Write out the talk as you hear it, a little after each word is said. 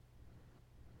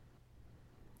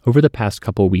Over the past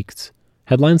couple weeks,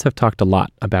 headlines have talked a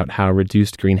lot about how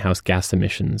reduced greenhouse gas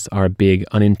emissions are a big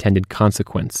unintended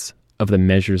consequence of the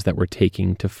measures that we're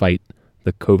taking to fight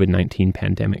the COVID-19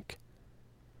 pandemic.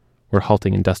 We're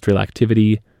halting industrial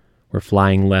activity, we're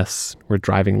flying less, we're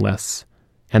driving less,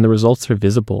 and the results are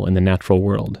visible in the natural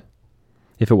world.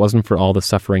 If it wasn't for all the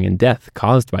suffering and death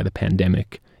caused by the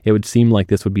pandemic, it would seem like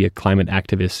this would be a climate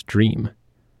activist's dream.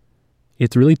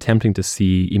 It's really tempting to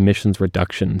see emissions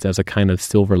reductions as a kind of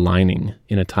silver lining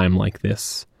in a time like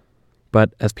this.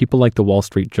 But as people like the Wall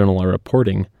Street Journal are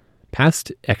reporting,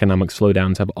 past economic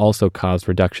slowdowns have also caused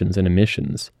reductions in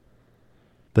emissions.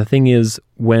 The thing is,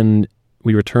 when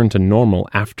we return to normal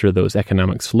after those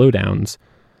economic slowdowns,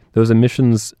 those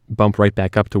emissions bump right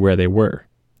back up to where they were.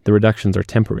 The reductions are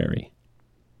temporary.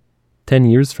 10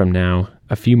 years from now,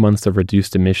 a few months of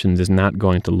reduced emissions is not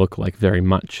going to look like very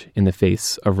much in the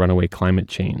face of runaway climate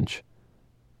change.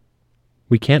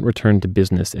 We can't return to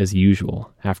business as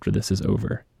usual after this is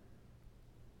over.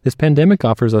 This pandemic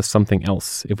offers us something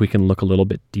else if we can look a little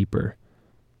bit deeper.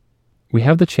 We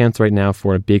have the chance right now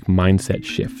for a big mindset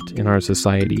shift in our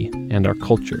society and our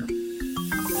culture.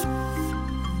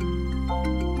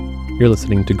 You're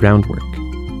listening to Groundwork.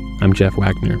 I'm Jeff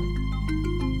Wagner.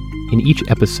 In each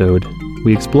episode,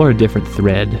 we explore a different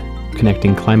thread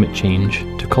connecting climate change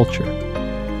to culture.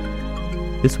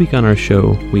 This week on our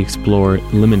show, we explore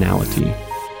liminality.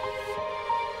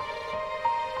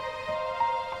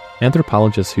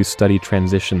 Anthropologists who study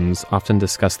transitions often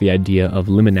discuss the idea of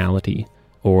liminality,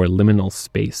 or liminal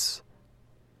space.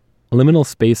 A liminal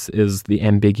space is the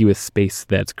ambiguous space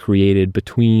that's created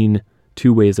between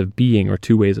two ways of being or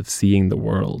two ways of seeing the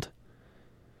world.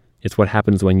 It's what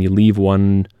happens when you leave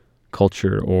one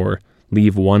culture or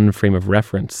leave one frame of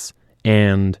reference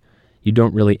and you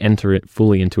don't really enter it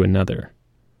fully into another.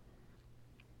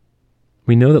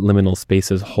 We know that liminal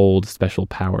spaces hold special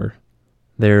power.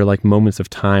 They're like moments of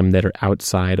time that are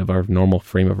outside of our normal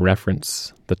frame of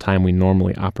reference, the time we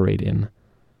normally operate in.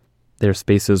 They're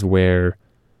spaces where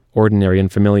ordinary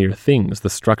and familiar things, the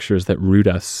structures that root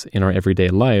us in our everyday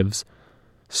lives,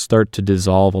 start to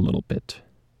dissolve a little bit.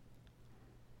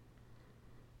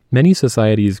 Many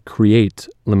societies create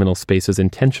liminal spaces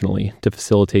intentionally to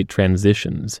facilitate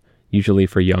transitions, usually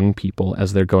for young people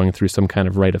as they're going through some kind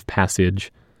of rite of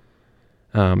passage.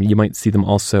 You might see them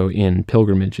also in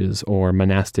pilgrimages or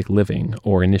monastic living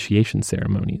or initiation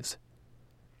ceremonies.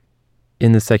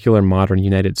 In the secular modern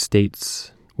United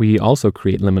States, we also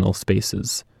create liminal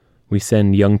spaces. We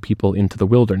send young people into the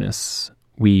wilderness.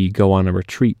 We go on a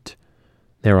retreat.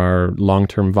 There are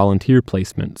long-term volunteer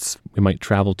placements. We might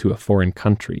travel to a foreign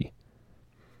country.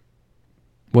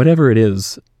 Whatever it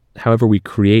is, however we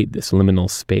create this liminal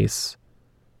space,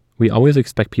 we always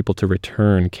expect people to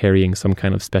return carrying some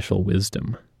kind of special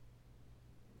wisdom.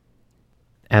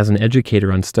 As an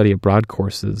educator on study abroad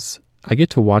courses, I get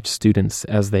to watch students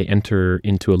as they enter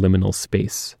into a liminal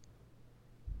space.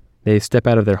 They step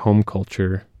out of their home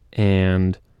culture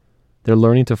and they're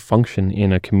learning to function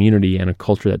in a community and a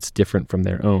culture that's different from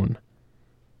their own.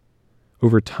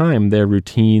 Over time, their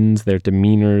routines, their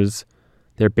demeanors,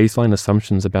 their baseline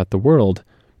assumptions about the world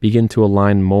begin to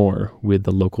align more with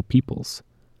the local peoples.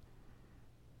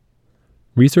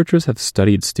 Researchers have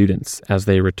studied students as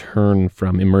they return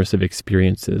from immersive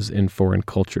experiences in foreign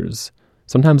cultures,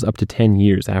 sometimes up to 10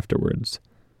 years afterwards.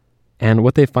 And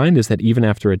what they find is that even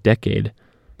after a decade,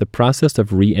 the process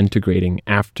of reintegrating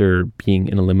after being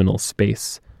in a liminal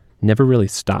space never really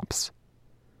stops.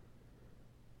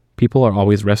 People are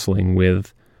always wrestling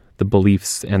with the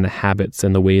beliefs and the habits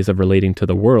and the ways of relating to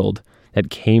the world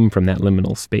that came from that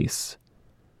liminal space.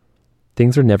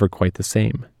 Things are never quite the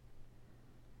same.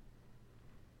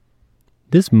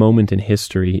 This moment in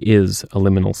history is a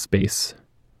liminal space.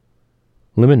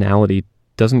 Liminality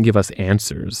doesn't give us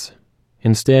answers.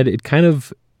 Instead, it kind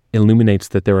of illuminates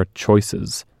that there are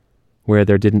choices where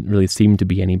there didn't really seem to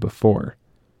be any before.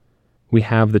 We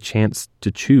have the chance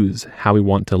to choose how we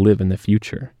want to live in the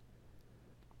future.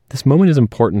 This moment is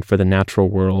important for the natural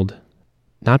world,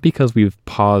 not because we've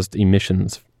paused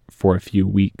emissions for a few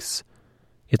weeks.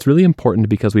 It's really important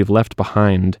because we've left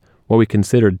behind what we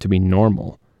considered to be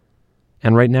normal.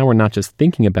 And right now we're not just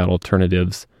thinking about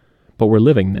alternatives, but we're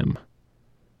living them.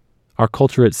 Our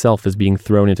culture itself is being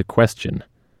thrown into question,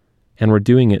 and we're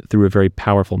doing it through a very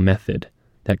powerful method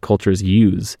that cultures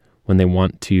use when they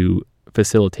want to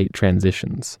facilitate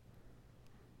transitions.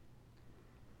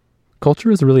 Culture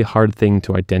is a really hard thing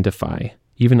to identify,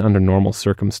 even under normal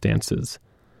circumstances.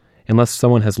 Unless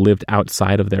someone has lived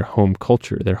outside of their home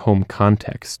culture, their home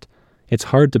context, it's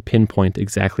hard to pinpoint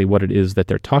exactly what it is that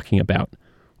they're talking about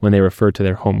when they refer to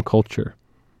their home culture.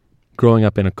 growing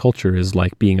up in a culture is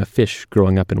like being a fish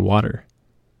growing up in water.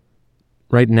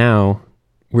 Right now,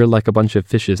 we're like a bunch of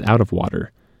fishes out of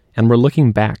water, and we're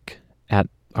looking back at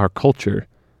our culture,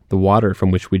 the water from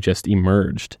which we just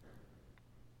emerged.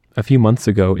 A few months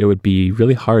ago, it would be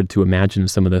really hard to imagine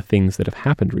some of the things that have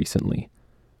happened recently.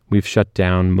 We've shut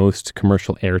down most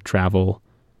commercial air travel.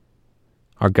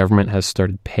 Our government has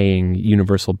started paying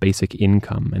universal basic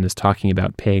income and is talking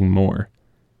about paying more.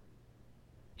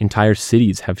 Entire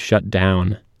cities have shut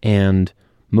down, and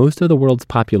most of the world's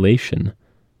population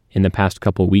in the past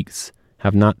couple weeks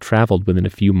have not traveled within a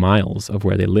few miles of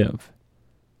where they live.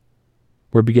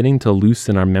 We're beginning to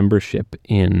loosen our membership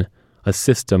in a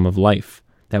system of life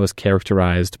that was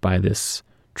characterized by this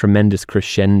tremendous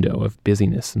crescendo of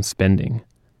busyness and spending.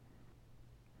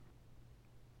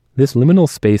 This liminal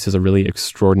space is a really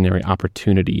extraordinary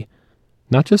opportunity,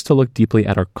 not just to look deeply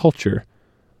at our culture,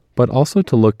 but also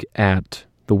to look at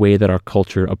the way that our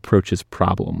culture approaches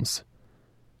problems.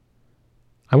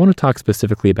 I want to talk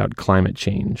specifically about climate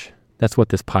change. That's what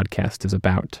this podcast is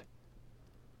about.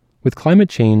 With climate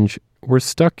change, we're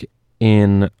stuck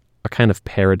in a kind of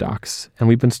paradox, and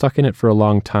we've been stuck in it for a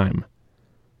long time.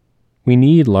 We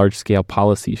need large-scale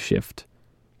policy shift,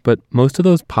 but most of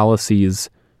those policies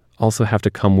also have to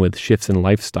come with shifts in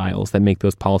lifestyles that make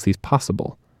those policies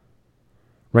possible.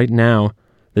 Right now,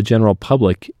 the general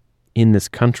public in this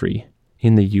country,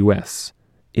 in the US,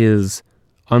 is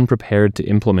unprepared to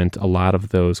implement a lot of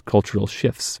those cultural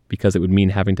shifts because it would mean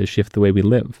having to shift the way we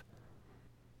live.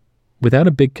 Without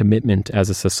a big commitment as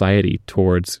a society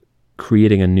towards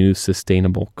creating a new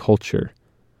sustainable culture,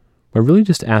 we're really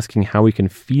just asking how we can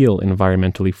feel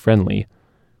environmentally friendly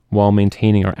while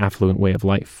maintaining our affluent way of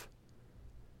life.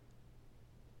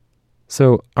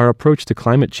 So our approach to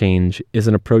climate change is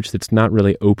an approach that's not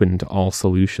really open to all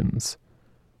solutions.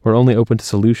 We're only open to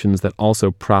solutions that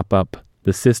also prop up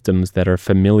the systems that are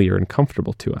familiar and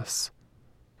comfortable to us.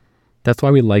 That's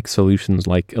why we like solutions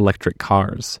like electric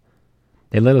cars.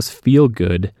 They let us feel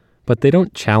good, but they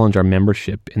don't challenge our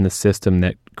membership in the system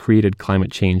that created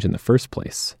climate change in the first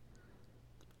place.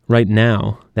 Right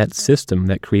now, that system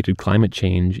that created climate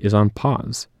change is on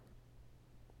pause.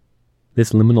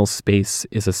 This liminal space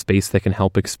is a space that can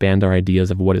help expand our ideas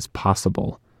of what is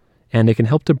possible, and it can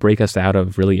help to break us out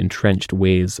of really entrenched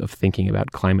ways of thinking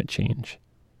about climate change.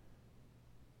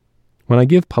 When I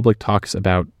give public talks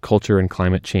about culture and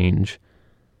climate change,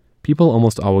 people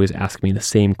almost always ask me the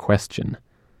same question.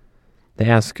 They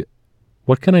ask,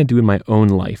 what can I do in my own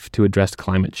life to address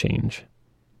climate change?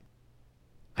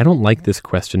 I don't like this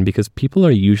question because people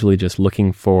are usually just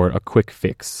looking for a quick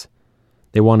fix.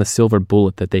 They want a silver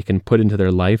bullet that they can put into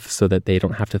their life so that they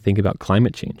don't have to think about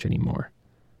climate change anymore.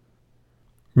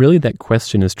 Really, that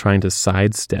question is trying to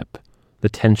sidestep the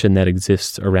tension that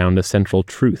exists around a central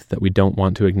truth that we don't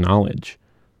want to acknowledge.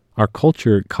 Our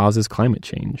culture causes climate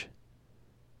change.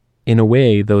 In a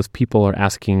way, those people are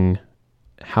asking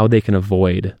how they can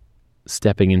avoid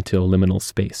stepping into a liminal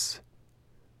space,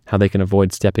 how they can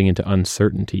avoid stepping into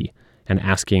uncertainty and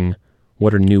asking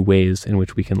what are new ways in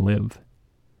which we can live.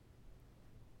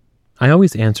 I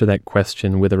always answer that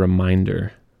question with a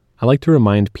reminder. I like to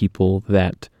remind people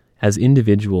that as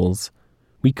individuals,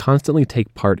 we constantly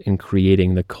take part in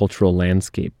creating the cultural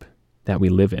landscape that we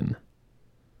live in.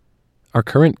 Our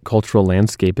current cultural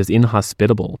landscape is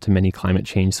inhospitable to many climate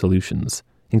change solutions,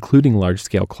 including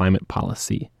large-scale climate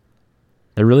policy.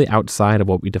 They're really outside of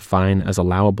what we define as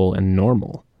allowable and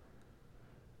normal.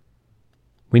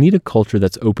 We need a culture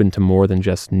that's open to more than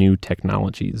just new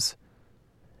technologies.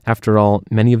 After all,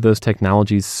 many of those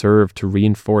technologies serve to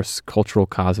reinforce cultural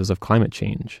causes of climate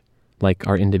change, like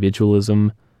our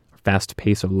individualism, our fast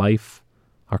pace of life,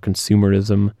 our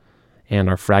consumerism, and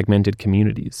our fragmented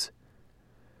communities.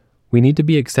 We need to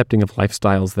be accepting of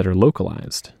lifestyles that are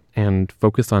localized and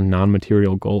focus on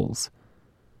non-material goals.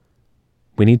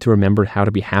 We need to remember how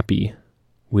to be happy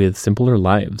with simpler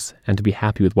lives and to be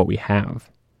happy with what we have.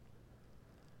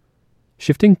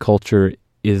 Shifting culture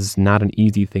is not an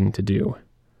easy thing to do.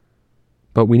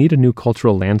 But we need a new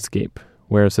cultural landscape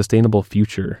where a sustainable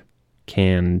future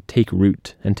can take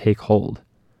root and take hold.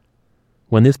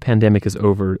 When this pandemic is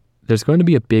over, there's going to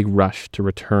be a big rush to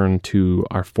return to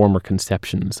our former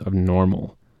conceptions of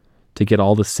normal, to get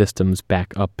all the systems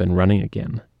back up and running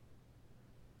again.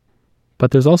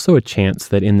 But there's also a chance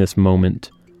that in this moment,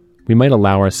 we might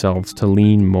allow ourselves to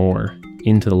lean more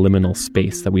into the liminal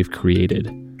space that we've created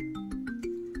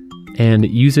and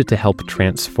use it to help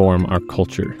transform our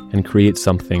culture and create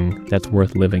something that's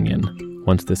worth living in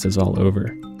once this is all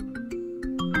over.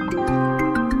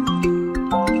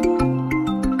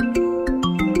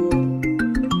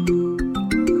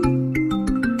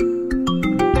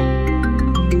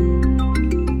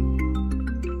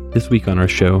 This week on our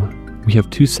show, we have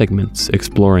two segments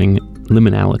exploring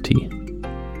liminality.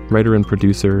 Writer and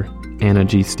producer Anna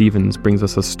G. Stevens brings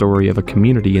us a story of a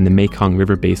community in the Mekong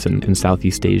River Basin in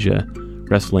Southeast Asia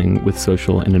wrestling with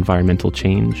social and environmental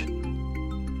change.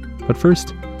 But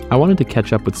first, I wanted to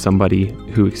catch up with somebody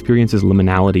who experiences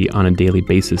liminality on a daily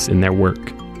basis in their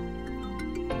work.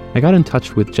 I got in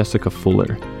touch with Jessica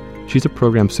Fuller. She's a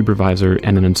program supervisor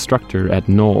and an instructor at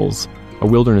Knowles, a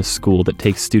wilderness school that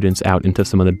takes students out into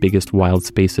some of the biggest wild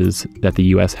spaces that the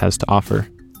U.S. has to offer.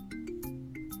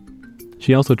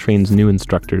 She also trains new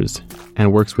instructors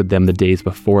and works with them the days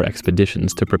before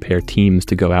expeditions to prepare teams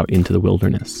to go out into the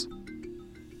wilderness.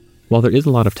 While there is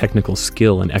a lot of technical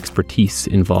skill and expertise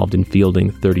involved in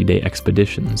fielding 30-day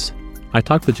expeditions, I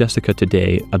talked with Jessica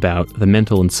today about the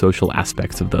mental and social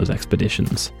aspects of those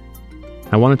expeditions.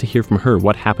 I wanted to hear from her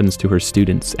what happens to her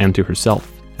students and to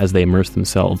herself as they immerse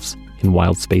themselves in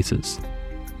wild spaces.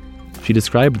 She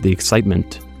described the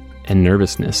excitement and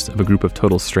nervousness of a group of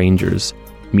total strangers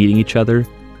meeting each other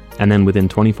and then within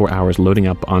 24 hours loading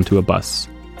up onto a bus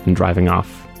and driving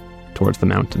off towards the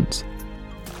mountains.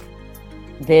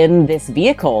 Then this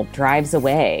vehicle drives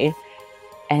away,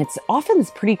 and it's often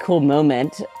this pretty cool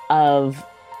moment of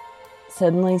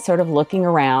suddenly sort of looking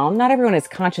around. Not everyone is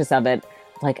conscious of it.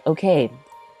 Like, okay,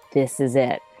 this is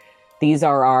it. These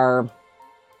are our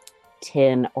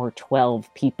 10 or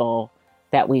 12 people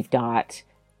that we've got.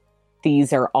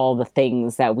 These are all the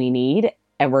things that we need,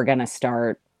 and we're going to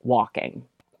start walking.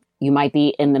 You might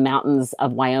be in the mountains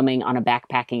of Wyoming on a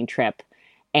backpacking trip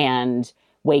and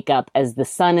wake up as the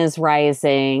sun is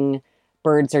rising,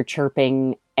 birds are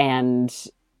chirping, and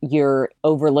you're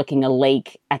overlooking a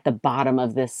lake at the bottom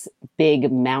of this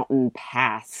big mountain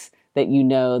pass that you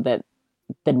know that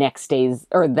the next day's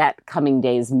or that coming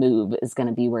day's move is going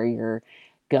to be where you're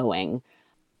going.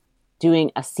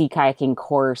 Doing a sea kayaking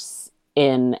course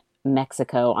in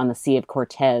Mexico on the Sea of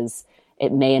Cortez,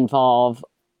 it may involve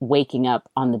waking up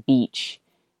on the beach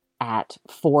at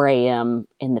 4 a.m.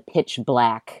 in the pitch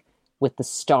black with the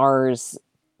stars,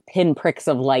 pinpricks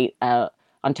of light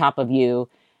on top of you,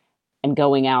 and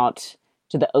going out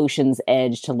to the ocean's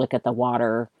edge to look at the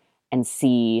water and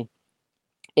see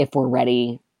if we're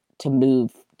ready to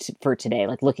move for today,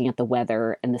 like looking at the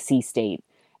weather and the sea state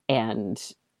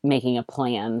and making a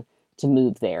plan to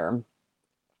move there.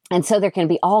 And so there can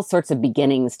be all sorts of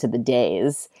beginnings to the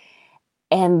days.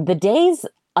 And the days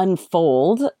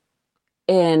unfold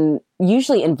and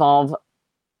usually involve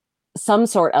some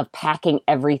sort of packing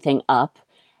everything up,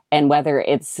 and whether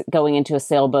it's going into a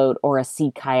sailboat or a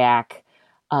sea kayak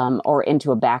or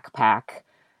into a backpack,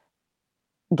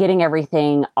 getting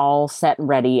everything all set and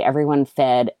ready, everyone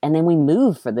fed, and then we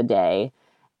move for the day.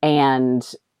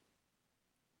 And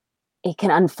it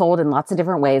can unfold in lots of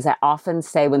different ways. I often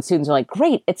say when students are like,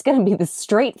 great, it's going to be this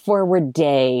straightforward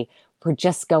day. We're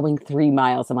just going 3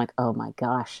 miles. I'm like, oh my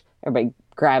gosh. Everybody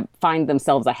find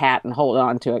themselves a hat and hold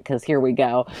on to it because here we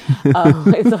go.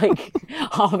 It's like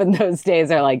often those days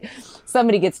are like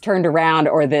somebody gets turned around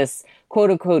or this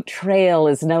quote unquote trail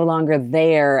is no longer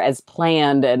there as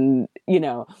planned. And,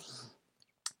 it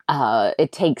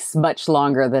takes much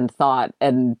longer than thought.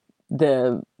 And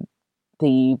the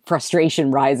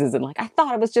frustration rises and like, I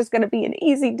thought it was just going to be an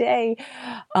easy day.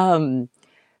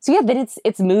 So yeah, then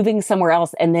it's moving somewhere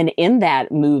else. And then in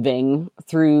that moving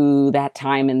through that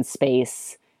time and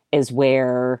space is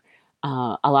where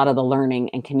a lot of the learning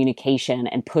and communication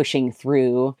and pushing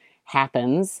through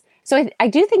happens. So I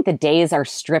do think the days are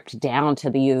stripped down to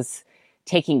these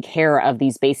taking care of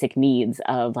these basic needs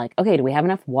of like, okay, do we have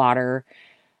enough water?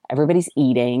 Everybody's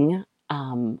eating.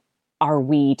 Are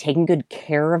we taking good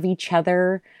care of each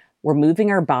other? We're moving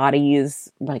our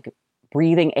bodies, like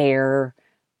breathing air.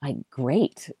 Like,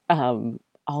 great.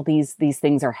 All these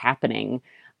things are happening.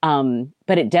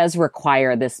 But it does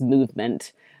require this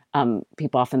movement.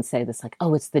 People often say this like,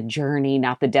 oh, it's the journey,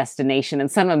 not the destination.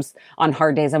 And sometimes on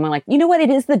hard days, I'm like, you know what? It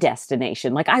is the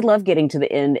destination. Like, I love getting to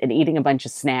the end and eating a bunch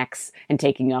of snacks and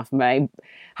taking off my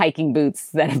hiking boots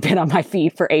that have been on my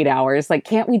feet for 8 hours. Like,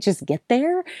 can't we just get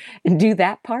there and do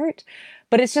that part?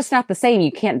 But it's just not the same.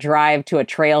 You can't drive to a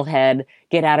trailhead,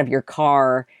 get out of your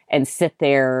car and sit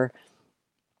there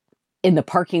in the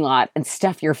parking lot and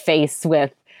stuff your face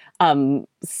with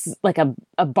like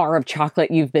a bar of chocolate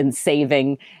you've been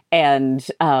saving and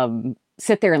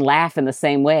sit there and laugh in the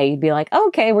same way. You'd be like, oh,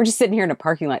 okay, we're just sitting here in a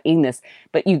parking lot eating this.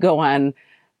 But you go on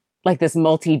like this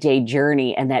multi-day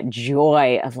journey and that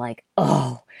joy of like,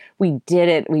 oh, we did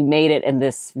it, we made it, and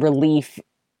this relief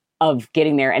of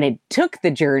getting there. And it took the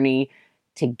journey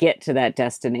to get to that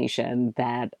destination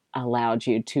that allowed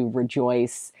you to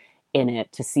rejoice in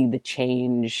it, to see the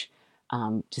change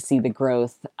to see the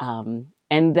growth.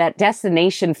 And that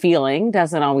destination feeling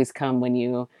doesn't always come when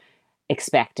you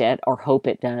expect it or hope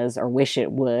it does or wish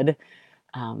it would.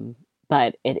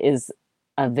 But it is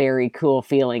a very cool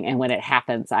feeling. And when it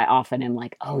happens, I often am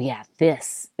like, oh yeah,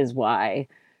 this is why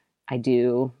I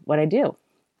do what I do.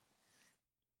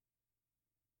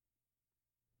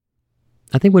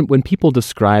 I think when people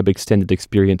describe extended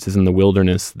experiences in the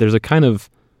wilderness, there's a kind of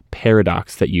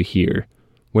paradox that you hear,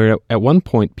 where at one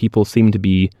point people seem to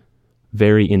be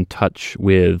very in touch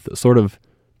with sort of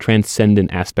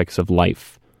transcendent aspects of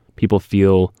life. People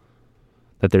feel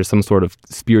that there's some sort of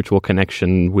spiritual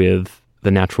connection with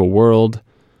the natural world,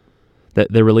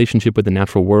 that their relationship with the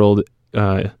natural world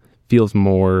feels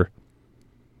more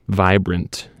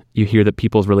vibrant. You hear that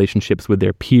people's relationships with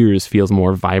their peers feels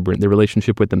more vibrant. Their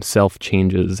relationship with themselves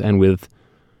changes, and with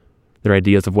their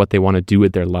ideas of what they want to do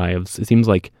with their lives. It seems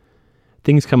like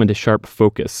things come into sharp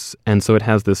focus, and so it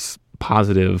has this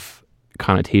positive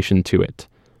connotation to it.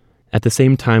 At the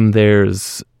same time,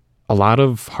 there's a lot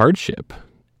of hardship.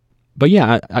 But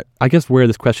yeah, I guess where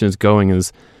this question is going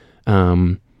is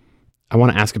I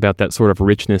want to ask about that sort of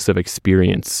richness of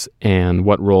experience and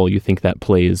what role you think that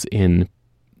plays in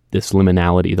this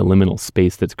liminality, the liminal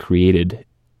space that's created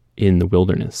in the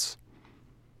wilderness.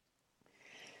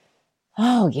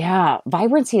 Oh, yeah.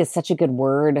 Vibrancy is such a good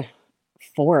word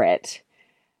for it.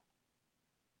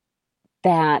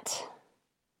 That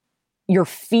you're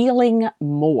feeling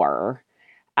more.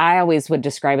 I always would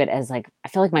describe it as like, I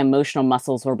feel like my emotional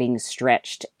muscles were being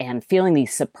stretched and feeling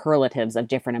these superlatives of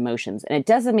different emotions. And it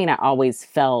doesn't mean I always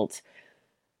felt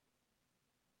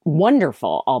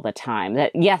wonderful all the time.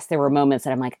 That yes, there were moments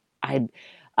that I'm like, I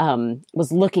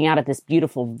was looking out at this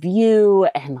beautiful view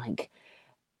and like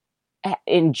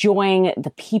enjoying the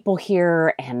people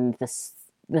here, and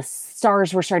the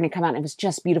stars were starting to come out, and it was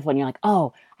just beautiful. And you're like,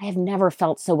 oh, I have never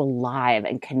felt so alive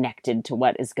and connected to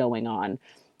what is going on.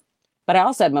 But I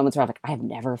also had moments where I was like, I have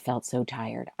never felt so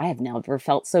tired. I have never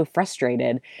felt so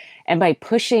frustrated. And by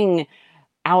pushing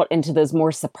out into those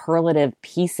more superlative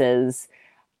pieces,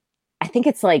 I think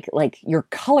it's like your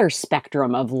color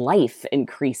spectrum of life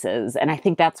increases. And I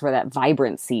think that's where that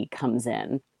vibrancy comes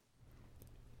in.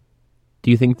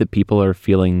 Do you think that people are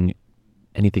feeling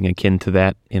anything akin to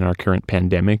that in our current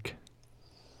pandemic?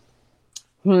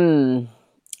 I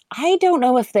don't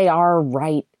know if they are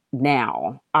right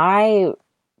now. I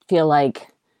feel like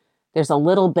there's a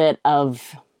little bit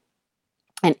of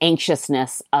an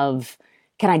anxiousness of,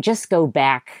 can I just go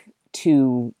back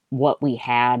to what we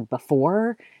had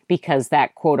before? Because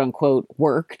that quote unquote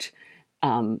worked.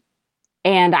 And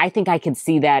I think I could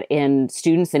see that in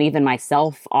students and even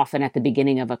myself often at the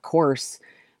beginning of a course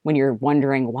when you're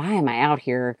wondering, why am I out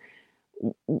here?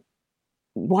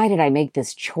 Why did I make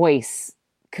this choice?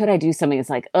 Could I do something? It's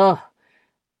like,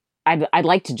 I'd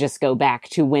like to just go back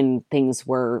to when things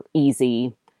were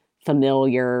easy,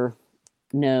 familiar,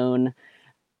 known.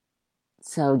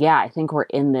 So yeah, I think we're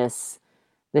in this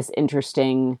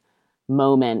interesting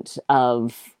moment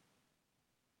of,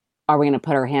 are we going to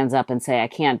put our hands up and say, I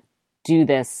can't do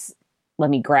this. Let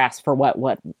me grasp for what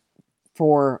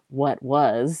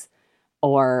was,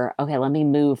 or okay, let me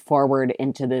move forward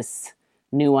into this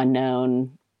new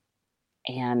unknown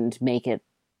and make it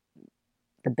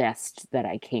the best that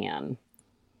I can.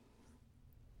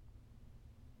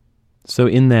 So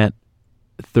in that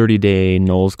 30-day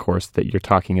Knowles course that you're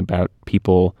talking about,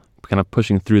 people kind of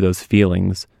pushing through those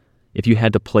feelings, if you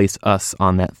had to place us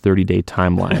on that 30-day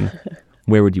timeline,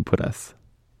 where would you put us?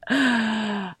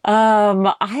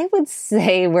 I would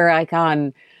say we're like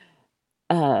on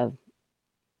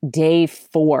day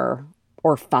 4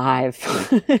 or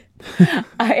 5.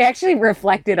 I actually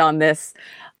reflected on this.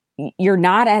 You're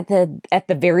not at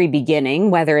the very beginning,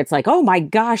 whether it's like, oh my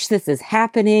gosh, this is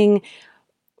happening,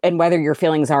 and whether your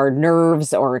feelings are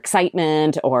nerves or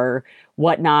excitement or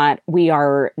whatnot. We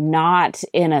are not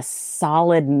in a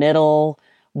solid middle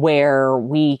where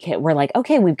we're like,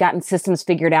 okay, we've gotten systems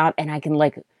figured out, and I can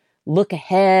like look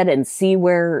ahead and see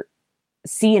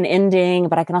an ending,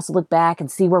 but I can also look back and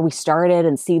see where we started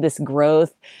and see this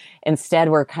growth. Instead,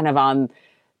 we're kind of on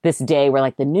this day where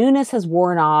like the newness has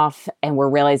worn off, and we're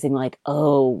realizing like,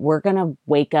 oh, we're going to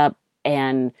wake up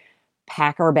and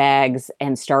pack our bags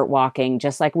and start walking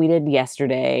just like we did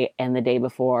yesterday and the day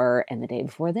before and the day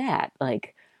before that.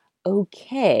 Like,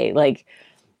 okay, like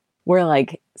we're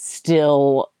like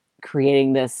still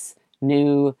creating this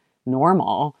new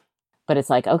normal, but it's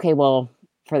like, okay, well,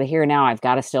 for the here and now, I've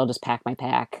got to still just pack my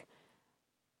pack,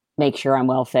 make sure I'm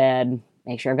well fed,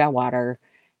 make sure I've got water,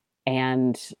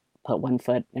 and put one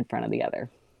foot in front of the other.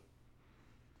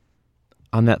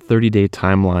 On that 30-day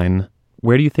timeline,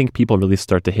 Where do you think people really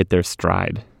start to hit their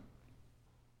stride?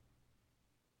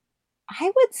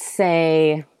 I would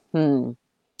say,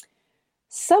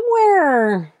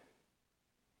 somewhere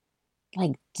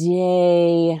like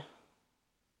day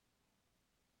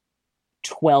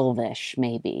 12-ish,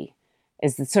 maybe,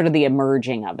 is sort of the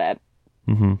emerging of it.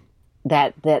 Mm-hmm.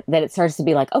 That it starts to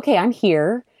be like, okay, I'm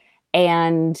here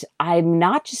and I'm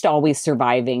not just always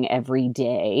surviving every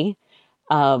day.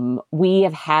 We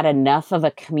have had enough of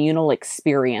a communal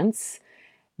experience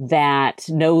that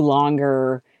no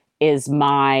longer is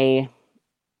my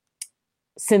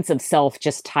sense of self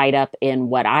just tied up in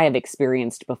what I have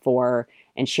experienced before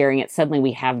and sharing it. Suddenly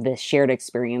we have this shared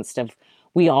experience of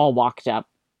we all walked up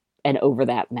and over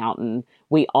that mountain.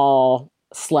 We all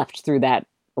slept through that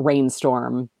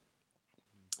rainstorm.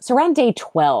 So around day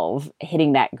 12,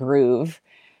 hitting that groove,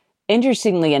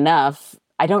 interestingly enough,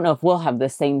 I don't know if we'll have the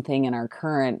same thing in our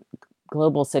current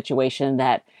global situation,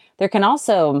 that there can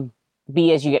also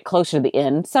be, as you get closer to the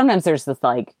end, sometimes there's this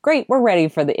like, great, we're ready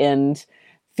for the end,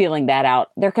 feeling that out.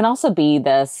 There can also be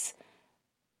this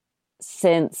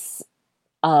sense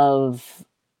of,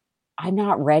 I'm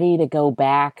not ready to go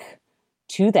back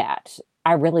to that.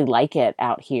 I really like it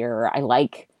out here. I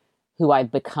like who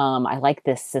I've become. I like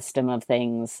this system of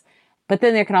things. But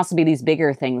then there can also be these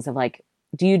bigger things of like,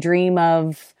 do you dream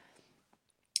of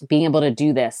being able to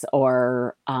do this,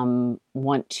 or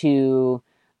want to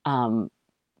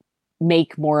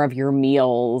make more of your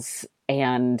meals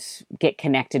and get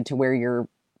connected to where your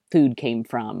food came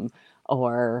from,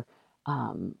 or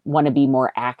want to be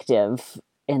more active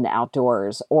in the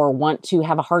outdoors, or want to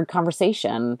have a hard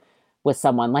conversation with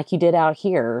someone like you did out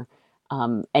here.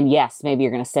 And yes, maybe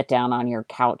you're going to sit down on your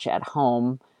couch at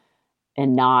home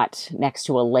and not next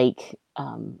to a lake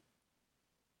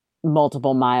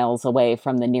multiple miles away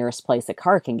from the nearest place a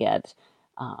car can get.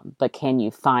 But can you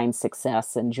find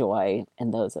success and joy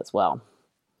in those as well?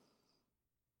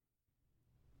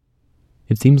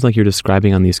 It seems like you're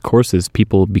describing on these courses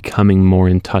people becoming more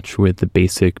in touch with the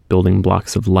basic building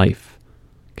blocks of life.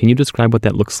 Can you describe what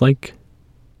that looks like?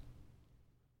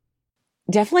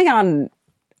 Definitely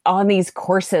on these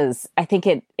courses, I think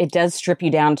it does strip you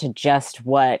down to just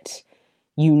what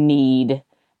you need.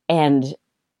 And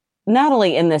not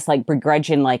only in this like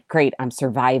begrudging, like, great, I'm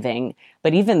surviving,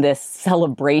 but even this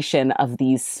celebration of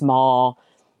these small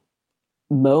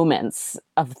moments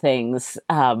of things,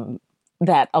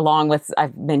 that, along with,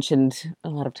 I've mentioned a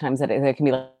lot of times that there can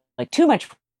be like too much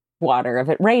water, of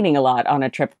it raining a lot on a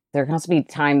trip. There can also be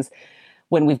times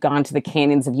when we've gone to the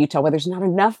canyons of Utah where there's not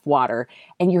enough water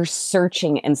and you're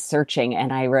searching and searching.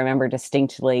 And I remember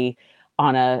distinctly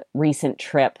on a recent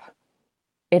trip,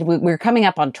 we were coming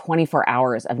up on 24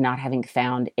 hours of not having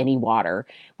found any water.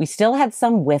 We still had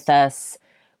some with us.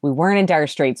 We weren't in dire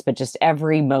straits, but just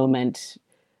every moment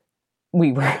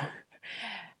we were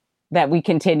that we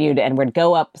continued and would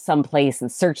go up someplace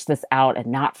and search this out and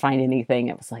not find anything.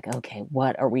 It was like, okay,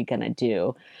 what are we going to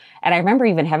do? And I remember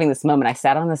even having this moment. I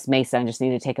sat on this mesa and just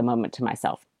needed to take a moment to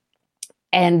myself.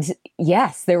 And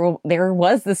yes, there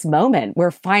was this moment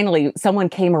where finally someone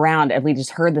came around and we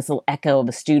just heard this little echo of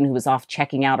a student who was off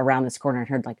checking out around this corner, and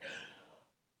heard like,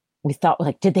 we thought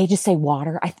like, did they just say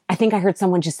water? I think I heard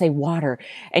someone just say water.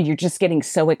 And you're just getting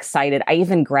so excited. I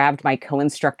even grabbed my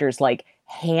co-instructor's like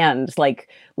hand, like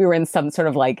we were in some sort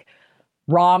of like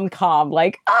rom-com,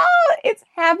 like, it's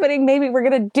happening. Maybe we're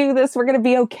going to do this. We're going to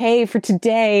be okay for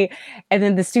today. And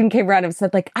then the student came around and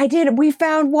said like, we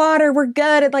found water. We're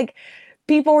good. And like,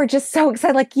 people were just so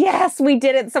excited, like, yes, we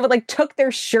did it. Someone like took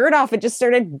their shirt off and just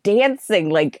started dancing,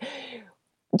 like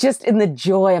just in the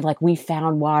joy of like, we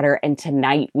found water and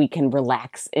tonight we can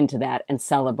relax into that and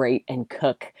celebrate and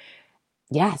cook.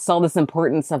 Yeah, saw this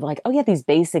importance of like, oh yeah, these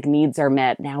basic needs are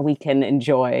met. Now we can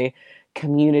enjoy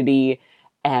community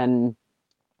and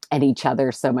each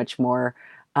other so much more.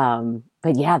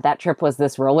 But yeah, that trip was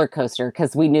this roller coaster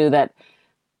because we knew that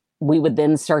we would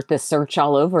then start this search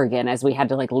all over again as we had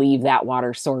to like leave that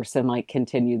water source and like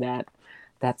continue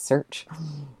that search.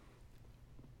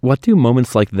 What do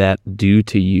moments like that do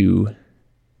to you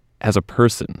as a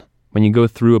person? When you go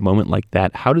through a moment like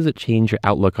that, how does it change your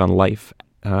outlook on life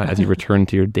as you return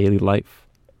to your daily life?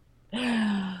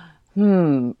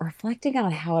 Reflecting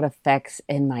on how it affects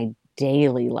in my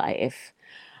daily life.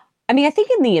 I mean, I think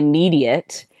in the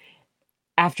immediate,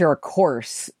 after a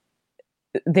course,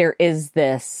 there is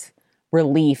this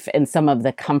relief in some of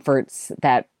the comforts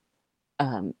that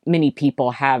many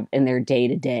people have in their day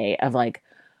to day of like,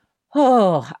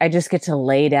 oh, I just get to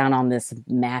lay down on this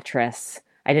mattress.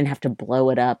 I didn't have to blow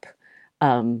it up.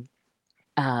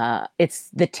 It's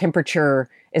the temperature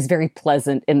is very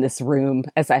pleasant in this room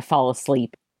as I fall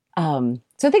asleep.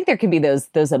 So I think there can be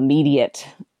those immediate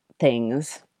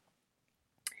things.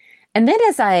 And then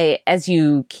as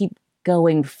you keep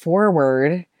going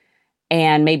forward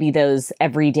and maybe those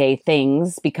everyday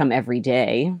things become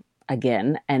everyday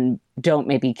again and don't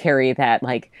maybe carry that,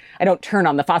 like, I don't turn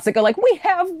on the faucet, go like, we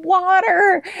have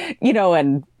water,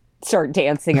 and start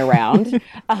dancing around.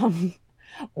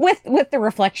 With the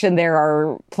reflection, there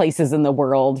are places in the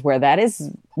world where that is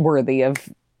worthy of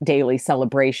daily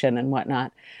celebration and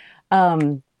whatnot.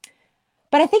 But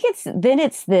I think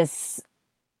it's this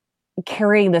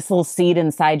carrying this little seed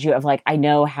inside you of like, I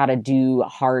know how to do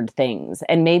hard things.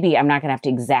 And maybe I'm not going to have to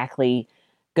exactly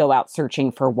go out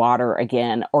searching for water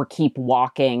again or keep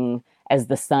walking as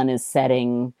the sun is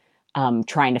setting,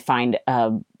 trying to find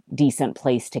a decent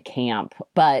place to camp.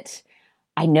 But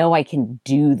I know I can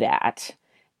do that.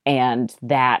 And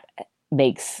that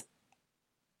makes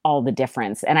all the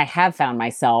difference. And I have found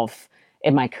myself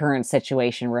in my current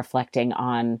situation reflecting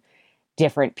on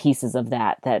different pieces of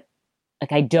that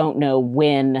like, I don't know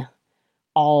when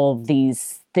all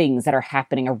these things that are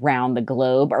happening around the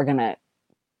globe are going to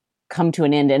come to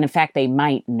an end. And in fact, they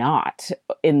might not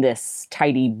in this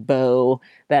tidy bow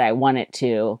that I want it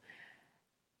to.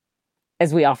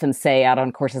 As we often say out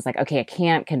on courses, like, okay, I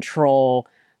can't control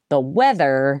the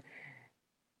weather,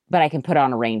 but I can put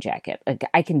on a rain jacket. Like,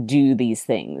 I can do these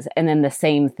things. And then the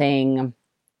same thing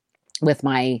with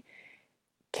my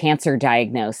cancer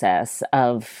diagnosis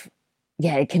of,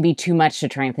 it can be too much to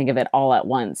try and think of it all at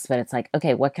once, but it's like,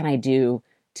 okay, what can I do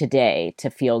today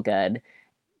to feel good?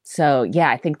 So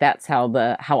I think that's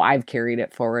how I've carried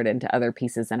it forward into other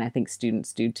pieces. And I think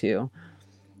students do too.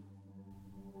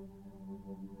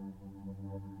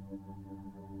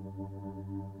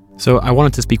 So I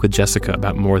wanted to speak with Jessica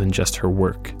about more than just her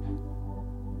work.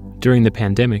 During the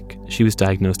pandemic, she was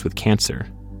diagnosed with cancer.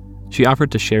 She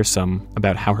offered to share some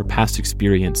about how her past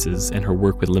experiences and her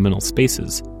work with liminal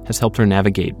spaces has helped her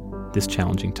navigate this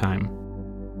challenging time.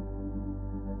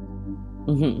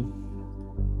 Mm-hmm.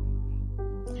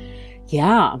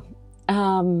 Yeah.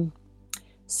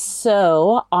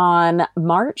 So on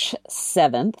March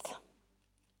 7th,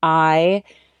 I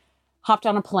hopped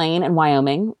on a plane in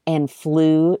Wyoming and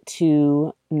flew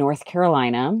to North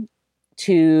Carolina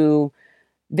to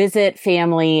visit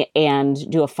family and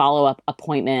do a follow-up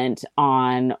appointment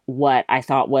on what I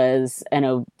thought was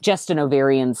just an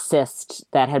ovarian cyst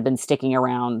that had been sticking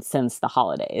around since the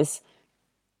holidays,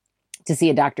 to see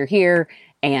a doctor here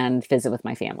and visit with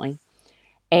my family.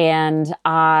 And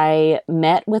I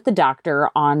met with the doctor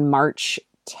on March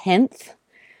 10th.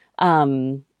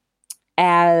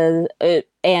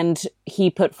 And he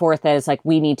put forth as like,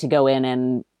 we need to go in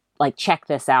and like check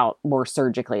this out more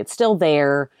surgically. It's still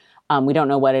there. We don't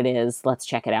know what it is. Let's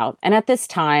check it out. And at this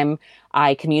time,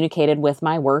 I communicated with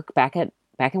my work back in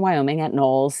Wyoming at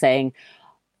Knowles, saying,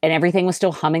 and everything was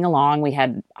still humming along. We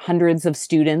had hundreds of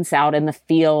students out in the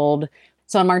field.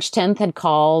 So on March 10th, had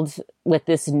called with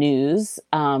this news.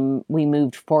 We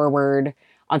moved forward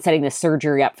on setting the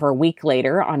surgery up for a week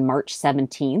later on March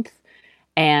 17th.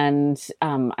 And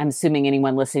I'm assuming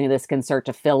anyone listening to this can start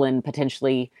to fill in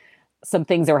potentially some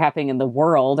things that were happening in the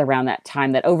world around that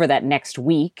time, that over that next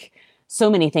week,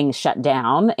 so many things shut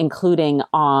down, including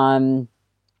on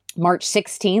March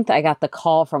 16th, I got the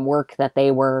call from work that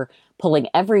they were pulling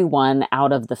everyone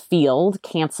out of the field,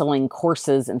 canceling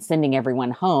courses and sending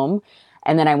everyone home.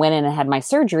 And then I went in and had my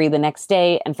surgery the next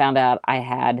day and found out I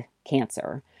had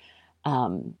cancer.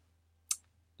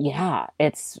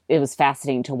 It was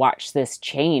fascinating to watch this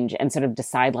change and sort of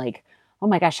decide like, oh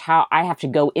my gosh, how I have to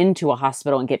go into a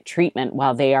hospital and get treatment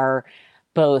while they are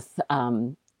both,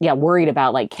 worried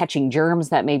about like catching germs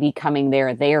that may be coming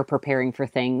there. They are preparing for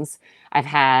things. I've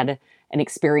had an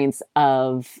experience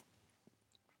of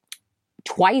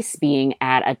twice being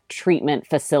at a treatment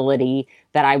facility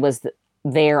that I was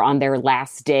there on their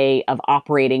last day of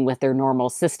operating with their normal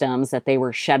systems, that they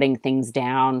were shutting things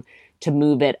down to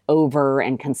move it over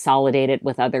and consolidate it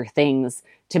with other things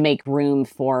to make room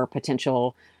for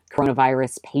potential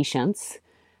coronavirus patients.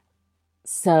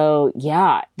 So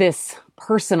this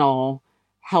personal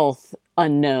health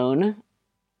unknown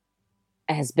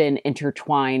has been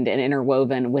intertwined and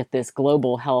interwoven with this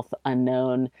global health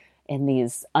unknown in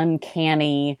these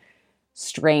uncanny,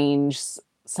 strange,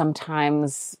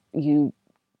 sometimes you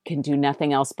can do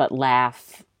nothing else but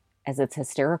laugh as it's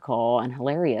hysterical and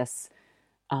hilarious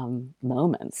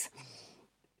moments.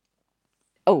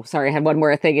 Oh, sorry, I had one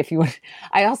more thing if you want.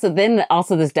 I also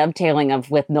this dovetailing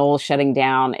of with Knowles shutting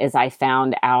down is I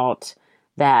found out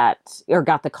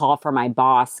got the call from my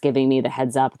boss giving me the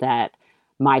heads up that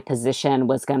my position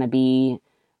was going to be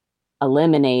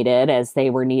eliminated, as they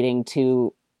were needing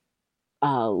to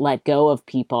let go of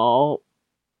people.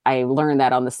 I learned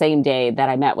that on the same day that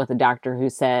I met with a doctor who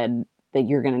said that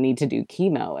you're going to need to do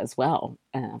chemo as well.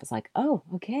 And I was like, oh,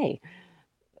 okay.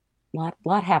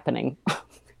 Lot happening.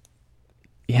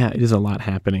 Yeah, it is a lot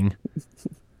happening.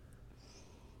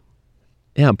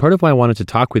 Yeah, part of why I wanted to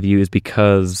talk with you is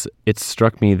because it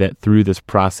struck me that through this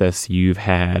process, you've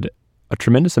had a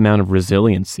tremendous amount of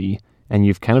resiliency, and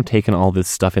you've kind of taken all this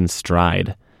stuff in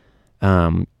stride.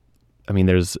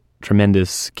 There's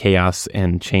tremendous chaos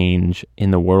and change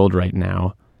in the world right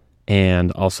now,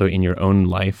 and also in your own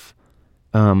life.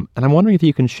 And I'm wondering if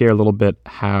you can share a little bit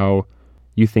how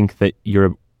you think that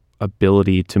your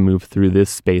ability to move through this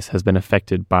space has been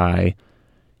affected by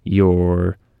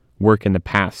your work in the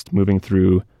past, moving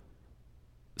through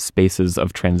spaces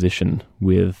of transition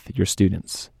with your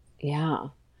students. Yeah.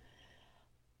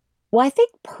 Well, I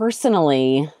think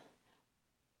personally,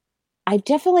 I've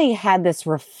definitely had this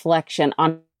reflection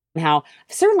on how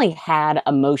I've certainly had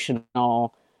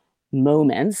emotional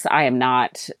moments. I am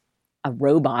not a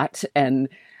robot and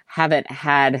haven't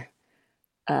had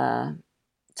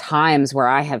times where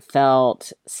I have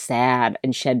felt sad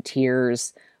and shed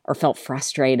tears or felt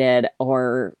frustrated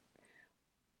or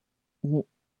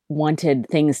wanted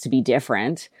things to be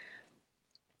different.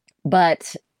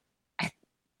 But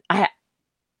I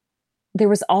there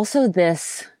was also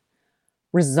this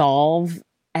resolve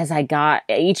as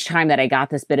each time that I got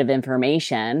this bit of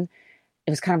information, it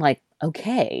was kind of like,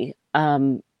 okay.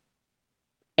 And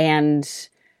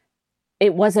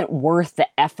it wasn't worth the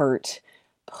effort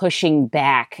pushing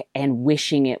back and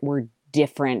wishing it were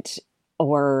different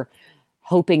or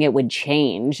hoping it would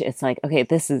change. It's like, okay,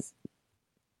 this is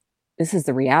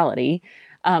the reality.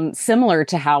 Similar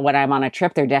to how when I'm on a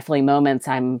trip, there are definitely moments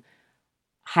I'm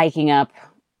hiking up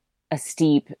a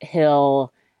steep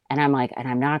hill and I'm like, and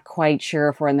I'm not quite sure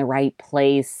if we're in the right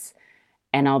place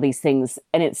and all these things.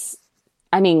 And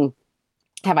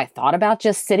have I thought about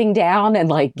just sitting down and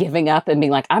like giving up and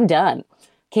being like, I'm done.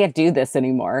 Can't do this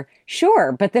anymore.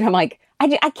 Sure. But then I'm like,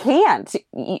 I can't.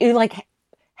 You like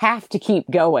have to keep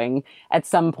going at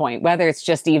some point, whether it's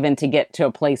just even to get to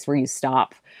a place where you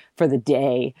stop for the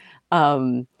day.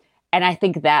 And I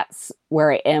think that's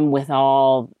where I am with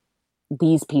all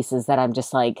these pieces, that I'm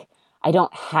just like, I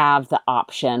don't have the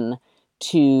option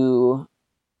to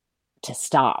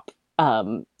stop.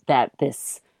 That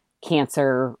this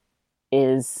cancer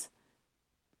is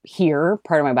here,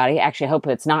 part of my body. Actually, I hope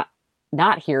it's not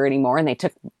here anymore. And they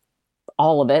took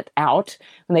all of it out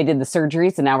when they did the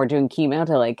surgeries. And now we're doing chemo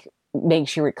to like make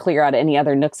sure we clear out any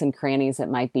other nooks and crannies it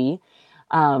might be.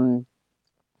 My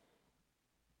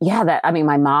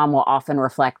mom will often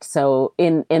reflect. So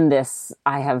in this,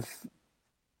 I have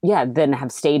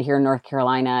stayed here in North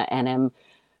Carolina and am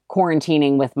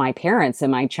quarantining with my parents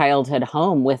in my childhood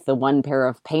home with the one pair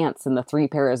of pants and the 3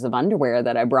 pairs of underwear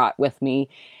that I brought with me.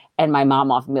 And my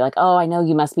mom often be like, oh, I know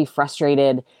you must be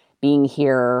frustrated being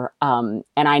here. And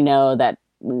I know that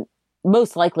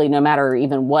most likely, no matter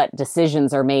even what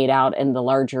decisions are made out in the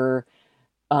larger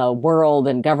world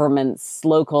and governments,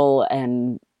 local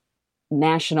and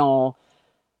national,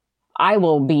 I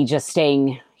will be just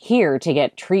staying here to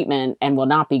get treatment and will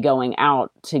not be going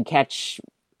out to catch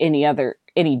any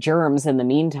germs in the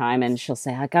meantime. And she'll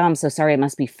say, like, oh, I'm so sorry. It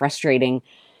must be frustrating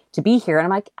to be here. And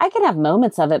I'm like, I can have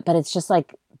moments of it, but it's just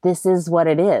like, this is what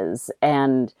it is.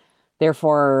 And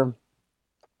therefore,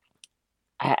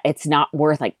 it's not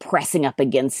worth like pressing up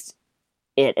against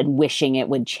it and wishing it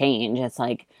would change. It's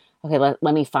like, okay,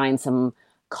 let me find some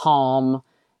calm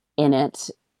in it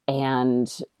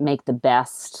and make the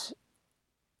best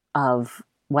of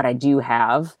what I do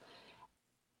have.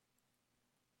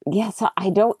 Yeah, so I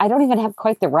don't even have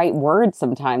quite the right word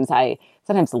sometimes. I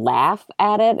sometimes laugh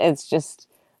at it. It's just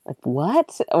like,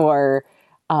 what? Or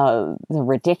the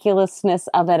ridiculousness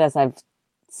of it. As I've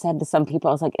said to some people,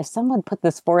 I was like, if someone put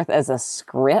this forth as a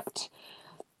script,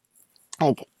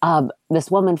 like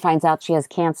this woman finds out she has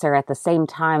cancer at the same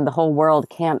time the whole world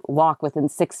can't walk within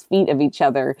 6 feet of each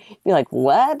other. Be like,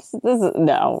 what? This isn't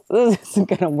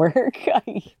going to work.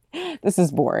 This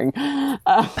is boring. And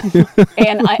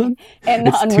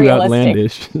it's unrealistic. Too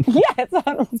outlandish. Yeah,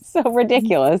 it's so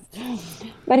ridiculous.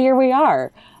 But here we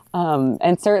are.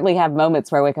 And certainly have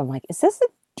moments where I wake up, I'm like, is this a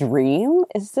dream?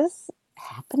 Is this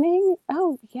happening?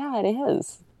 Oh, yeah, it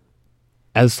is.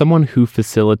 As someone who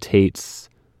facilitates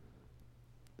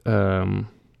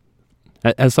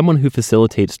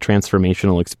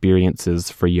transformational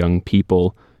experiences for young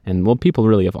people, and well, people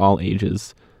really of all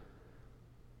ages,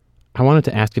 I wanted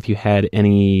to ask if you had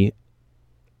any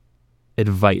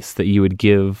advice that you would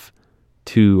give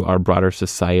to our broader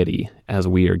society as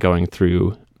we are going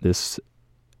through this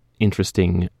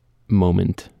interesting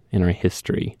moment in our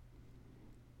history?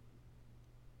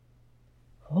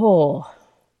 Oh,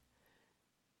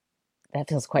 that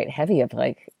feels quite heavy of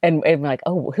and like,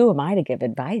 oh, who am I to give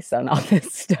advice on all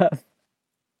this stuff?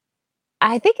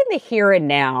 I think in the here and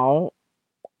now,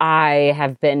 I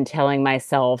have been telling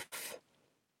myself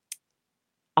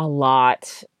a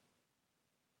lot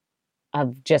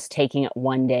of just taking it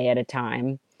one day at a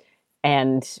time.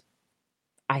 And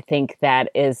I think that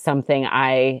is something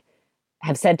I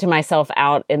have said to myself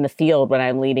out in the field when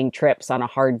I'm leading trips on a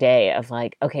hard day of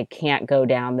like, okay, can't go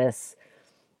down this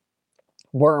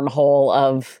wormhole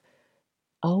of,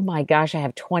 oh my gosh, I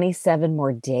have 27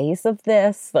 more days of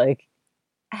this. Like,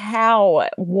 how?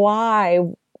 Why?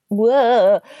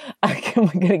 Whoa. I'm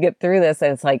going to get through this.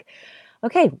 And it's like,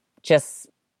 okay,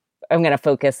 I'm going to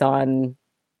focus on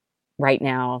right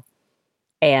now.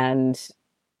 And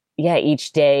yeah,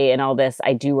 each day and all this,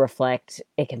 I do reflect.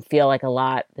 It can feel like a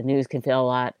lot. The news can feel a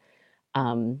lot.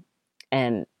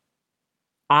 And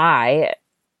I,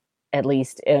 at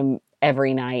least, am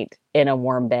every night in a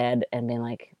warm bed and being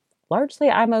like, largely,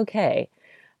 I'm okay.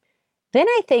 Then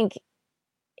I think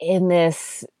in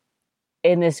this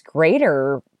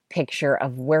greater picture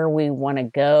of where we want to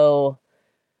go,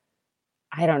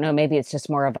 I don't know, maybe it's just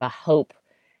more of a hope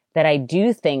that I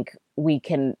do think we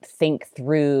can think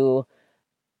through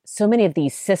so many of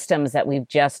these systems that we've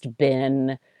just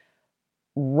been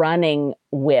running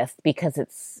with because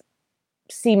it's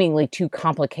seemingly too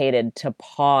complicated to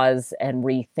pause and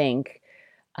rethink,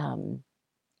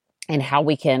 and how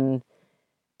we can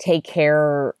take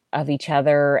care of each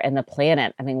other and the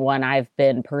planet. I mean, one I've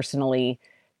been personally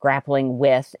grappling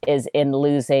with is in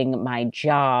losing my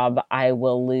job, I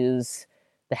will lose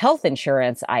the health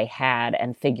insurance I had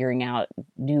and figuring out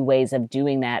new ways of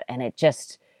doing that. And it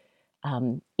just,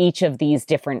 each of these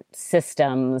different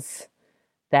systems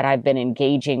that I've been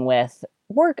engaging with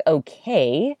work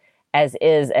okay as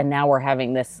is. And now we're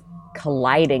having this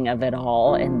colliding of it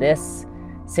all in this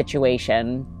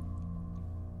situation.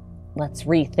 Let's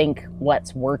rethink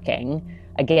what's working.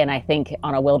 Again, I think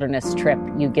on a wilderness trip,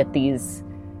 you get these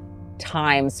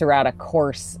times throughout a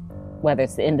course, whether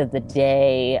it's the end of the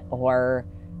day or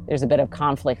there's a bit of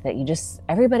conflict, that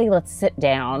everybody, let's sit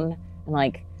down and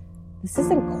like, this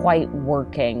isn't quite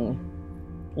working.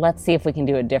 Let's see if we can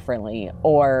do it differently.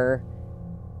 Or,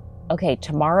 okay,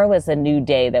 tomorrow is a new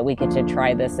day that we get to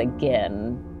try this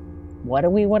again. What do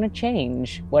we want to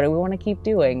change? What do we want to keep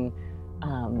doing?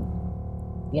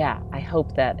 Yeah, I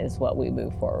hope that is what we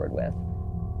move forward with.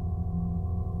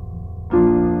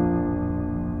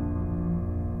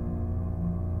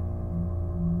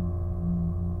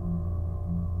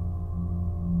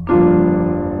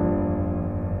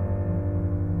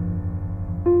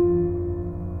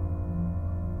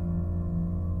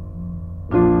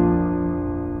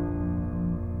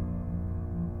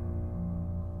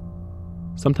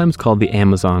 Sometimes called the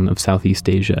Amazon of Southeast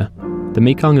Asia, the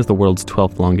Mekong is the world's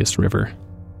 12th longest river.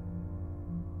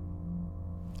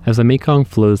 As the Mekong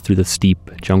flows through the steep,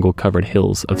 jungle-covered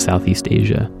hills of Southeast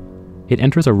Asia, it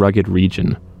enters a rugged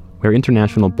region where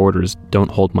international borders don't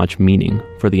hold much meaning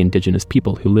for the indigenous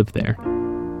people who live there.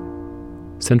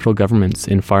 Central governments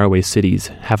in faraway cities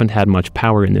haven't had much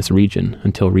power in this region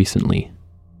until recently.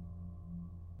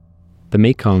 The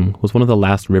Mekong was one of the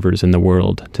last rivers in the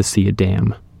world to see a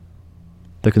dam.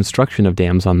 The construction of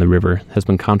dams on the river has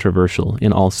been controversial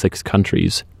in all 6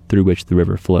 countries through which the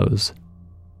river flows.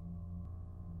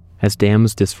 As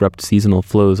dams disrupt seasonal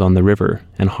flows on the river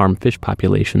and harm fish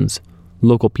populations,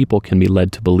 local people can be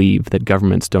led to believe that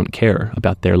governments don't care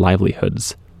about their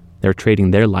livelihoods. They're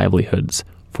trading their livelihoods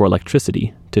for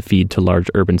electricity to feed to large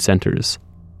urban centers.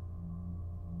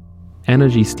 Anna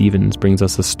G. Stevens brings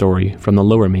us a story from the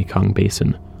lower Mekong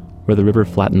Basin, where the river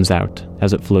flattens out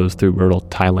as it flows through rural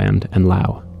Thailand and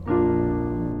Laos.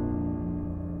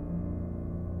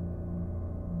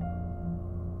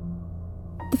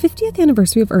 The 50th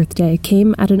anniversary of Earth Day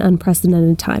came at an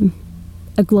unprecedented time.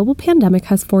 A global pandemic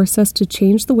has forced us to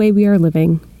change the way we are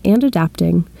living and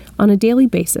adapting on a daily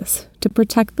basis to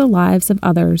protect the lives of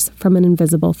others from an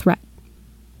invisible threat.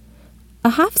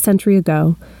 A half-century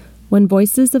ago, when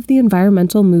voices of the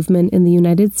environmental movement in the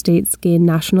United States gained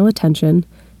national attention,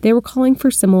 they were calling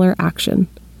for similar action,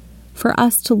 for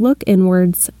us to look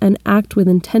inwards and act with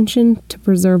intention to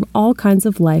preserve all kinds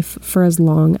of life for as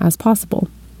long as possible.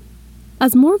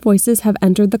 As more voices have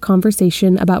entered the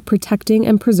conversation about protecting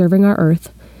and preserving our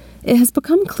Earth, it has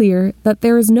become clear that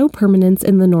there is no permanence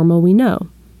in the normal we know.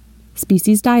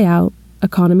 Species die out,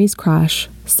 economies crash,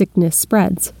 sickness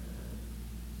spreads.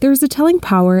 There is a telling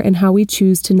power in how we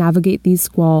choose to navigate these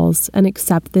squalls and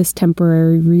accept this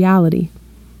temporary reality.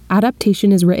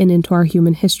 adaptation is written into our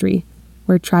human history,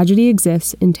 where tragedy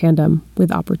exists in tandem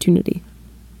with opportunity.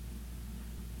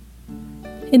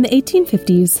 In the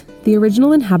 1850s, the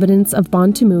original inhabitants of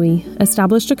Bontumui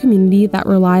established a community that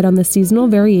relied on the seasonal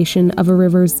variation of a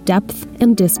river's depth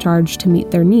and discharge to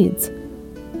meet their needs.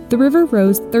 The river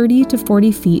rose 30 to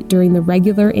 40 feet during the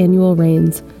regular annual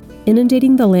rains,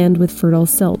 inundating the land with fertile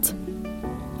silt.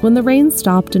 When the rains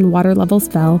stopped and water levels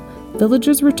fell,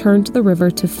 villagers returned to the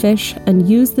river to fish and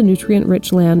use the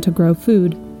nutrient-rich land to grow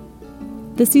food.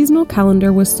 The seasonal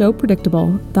calendar was so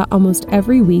predictable that almost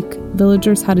every week,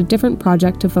 villagers had a different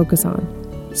project to focus on: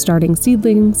 starting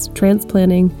seedlings,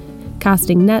 transplanting,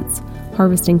 casting nets,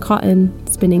 harvesting cotton,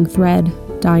 spinning thread,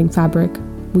 dyeing fabric,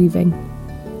 weaving.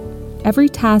 Every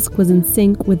task was in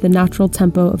sync with the natural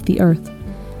tempo of the earth,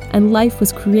 and life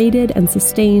was created and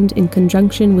sustained in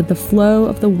conjunction with the flow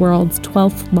of the world's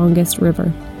 12th longest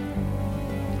river.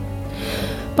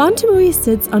 Bontumui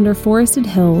sits under forested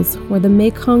hills where the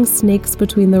Mekong snakes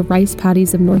between the rice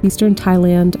paddies of northeastern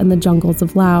Thailand and the jungles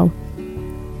of Laos.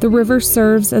 The river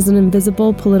serves as an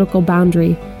invisible political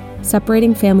boundary,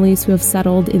 separating families who have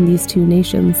settled in these two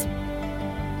nations.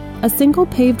 A single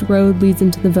paved road leads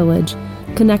into the village,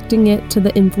 connecting it to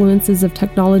the influences of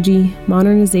technology,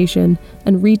 modernization,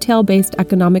 and retail-based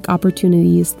economic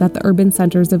opportunities that the urban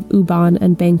centers of Ubon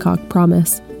and Bangkok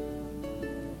promise.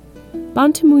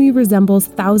 Bontumui resembles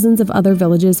thousands of other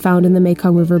villages found in the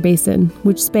Mekong River Basin,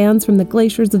 which spans from the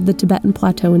glaciers of the Tibetan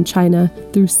Plateau in China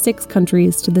through 6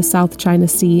 countries to the South China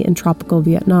Sea and tropical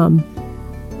Vietnam.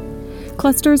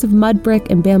 Clusters of mud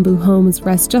brick and bamboo homes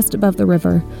rest just above the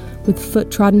river, with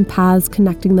foot-trodden paths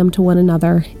connecting them to one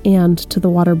another and to the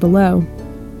water below.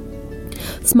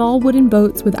 Small wooden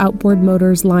boats with outboard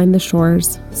motors line the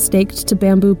shores, staked to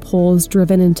bamboo poles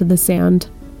driven into the sand.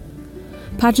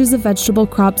 Patches of vegetable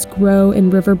crops grow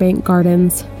in riverbank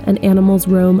gardens, and animals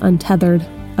roam untethered,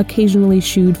 occasionally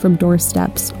shooed from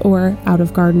doorsteps or out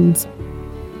of gardens.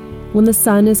 When the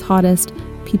sun is hottest,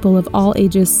 people of all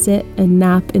ages sit and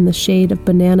nap in the shade of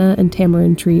banana and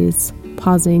tamarind trees,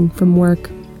 pausing from work.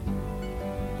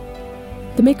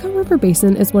 The Mekong River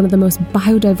Basin is one of the most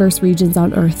biodiverse regions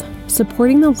on Earth,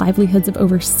 supporting the livelihoods of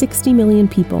over 60 million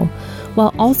people,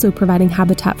 while also providing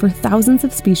habitat for thousands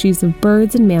of species of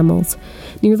birds and mammals,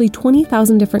 nearly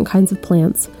 20,000 different kinds of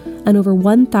plants, and over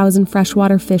 1,000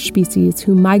 freshwater fish species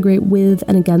who migrate with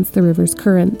and against the river's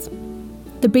currents.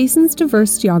 The basin's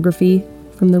diverse geography,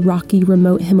 from the rocky,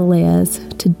 remote Himalayas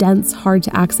to dense,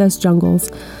 hard-to-access jungles,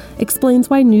 explains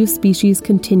why new species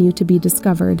continue to be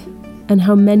discovered, and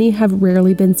how many have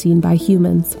rarely been seen by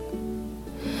humans.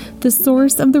 The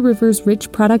source of the river's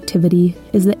rich productivity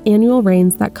is the annual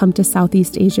rains that come to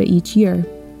Southeast Asia each year.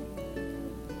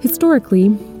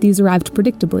 Historically, these arrived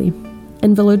predictably,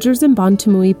 and villagers in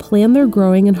Bontumui plan their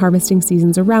growing and harvesting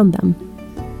seasons around them.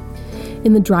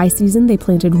 In the dry season, they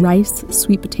planted rice,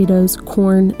 sweet potatoes,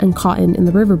 corn, and cotton in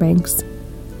the riverbanks.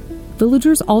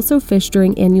 Villagers also fish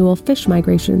during annual fish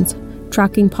migrations,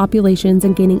 tracking populations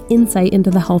and gaining insight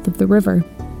into the health of the river.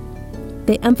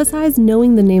 They emphasize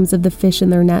knowing the names of the fish in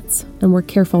their nets and were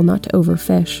careful not to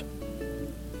overfish.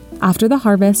 After the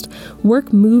harvest,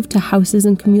 work moved to houses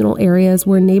and communal areas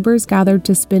where neighbors gathered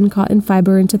to spin cotton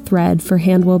fiber into thread for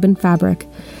hand-woven fabric,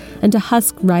 and to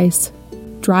husk rice,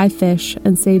 dry fish,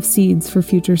 and save seeds for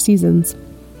future seasons.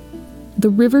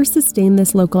 The river sustained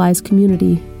this localized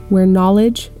community, where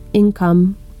knowledge,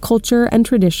 income, culture, and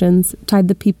traditions tied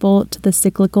the people to the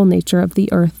cyclical nature of the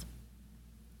earth.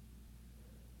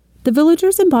 The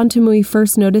villagers in Bontumui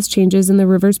first noticed changes in the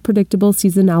river's predictable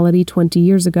seasonality 20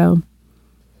 years ago.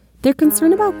 Their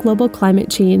concern about global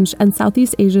climate change and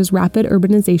Southeast Asia's rapid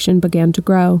urbanization began to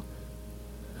grow.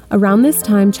 Around this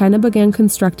time, China began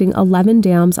constructing 11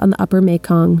 dams on the upper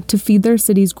Mekong to feed their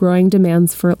city's growing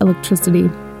demands for electricity.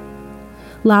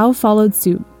 Laos followed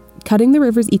suit, cutting the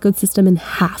river's ecosystem in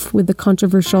half with the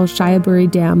controversial Shiaburi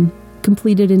Dam,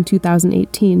 completed in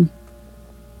 2018.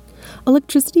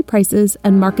 Electricity prices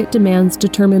and market demands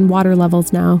determine water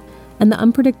levels now, and the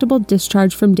unpredictable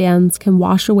discharge from dams can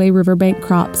wash away riverbank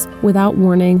crops without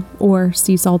warning or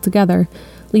cease altogether,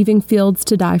 leaving fields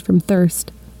to die from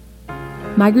thirst.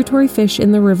 Migratory fish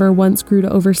in the river once grew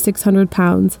to over 600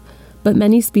 pounds, but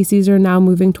many species are now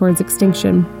moving towards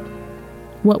extinction.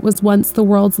 What was once the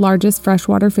world's largest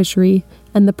freshwater fishery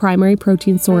and the primary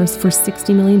protein source for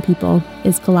 60 million people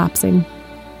is collapsing.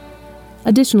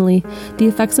 Additionally, the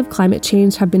effects of climate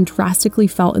change have been drastically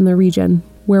felt in the region,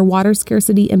 where water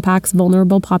scarcity impacts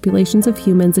vulnerable populations of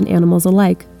humans and animals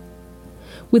alike.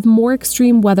 With more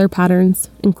extreme weather patterns,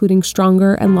 including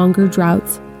stronger and longer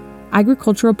droughts,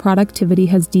 agricultural productivity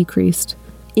has decreased,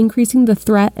 increasing the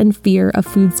threat and fear of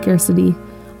food scarcity,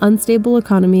 unstable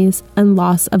economies, and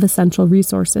loss of essential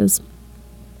resources.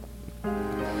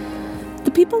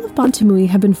 The people of Bantamui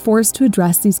have been forced to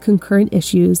address these concurrent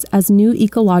issues as new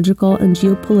ecological and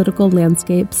geopolitical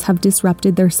landscapes have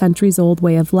disrupted their centuries-old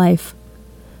way of life.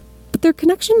 But their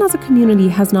connection as a community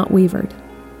has not wavered.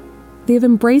 They have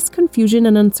embraced confusion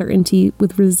and uncertainty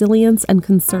with resilience and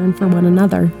concern for one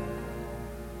another.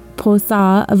 Po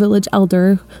Sa, a village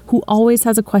elder who always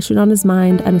has a question on his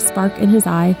mind and a spark in his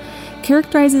eye,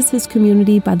 characterizes his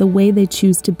community by the way they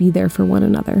choose to be there for one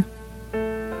another.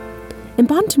 In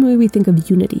Bantamui, we think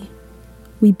of unity.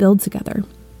 We build together.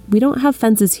 We don't have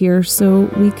fences here,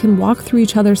 so we can walk through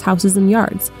each other's houses and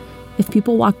yards. If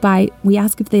people walk by, we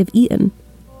ask if they have eaten.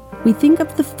 We think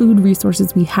of the food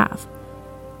resources we have.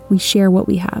 We share what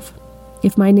we have.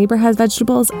 If my neighbor has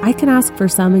vegetables, I can ask for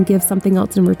some and give something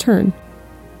else in return.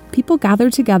 People gather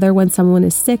together when someone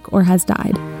is sick or has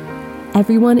died.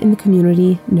 Everyone in the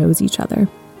community knows each other.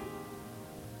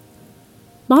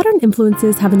 Modern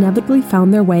influences have inevitably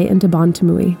found their way into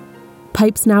Bantamui.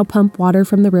 Pipes now pump water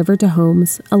from the river to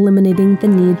homes, eliminating the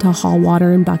need to haul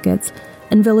water in buckets,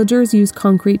 and villagers use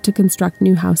concrete to construct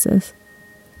new houses.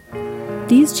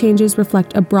 These changes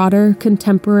reflect a broader,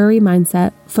 contemporary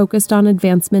mindset focused on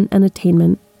advancement and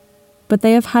attainment, but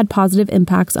they have had positive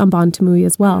impacts on Bantamui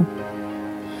as well.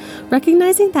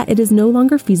 Recognizing that it is no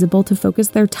longer feasible to focus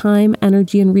their time,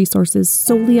 energy, and resources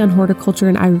solely on horticulture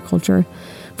and agriculture,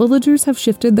 villagers have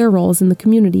shifted their roles in the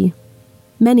community.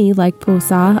 Many, like Po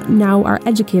Sa, now are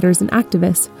educators and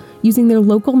activists, using their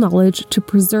local knowledge to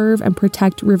preserve and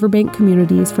protect riverbank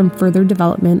communities from further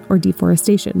development or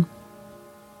deforestation.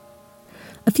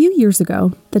 A few years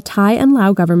ago, the Thai and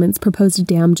Lao governments proposed a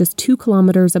dam just 2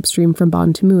 kilometers upstream from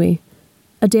Bantamui.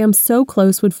 A dam so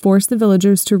close would force the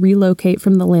villagers to relocate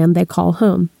from the land they call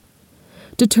home.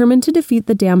 Determined to defeat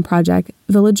the dam project,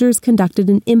 villagers conducted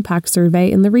an impact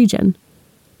survey in the region.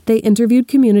 They interviewed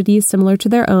communities similar to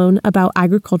their own about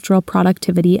agricultural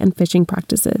productivity and fishing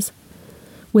practices.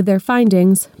 With their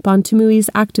findings, Bantamui's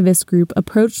activist group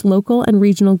approached local and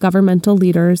regional governmental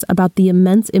leaders about the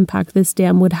immense impact this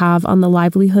dam would have on the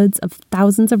livelihoods of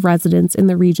thousands of residents in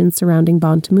the region surrounding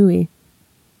Bantamui.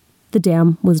 The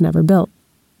dam was never built.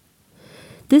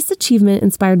 This achievement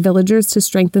inspired villagers to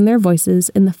strengthen their voices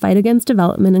in the fight against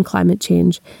development and climate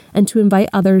change, and to invite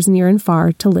others near and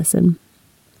far to listen.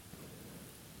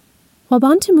 While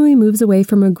Bantamui moves away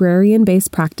from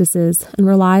agrarian-based practices and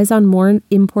relies on more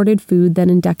imported food than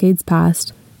in decades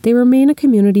past, they remain a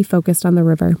community focused on the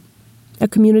river. A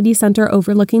community center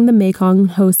overlooking the Mekong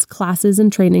hosts classes and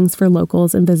trainings for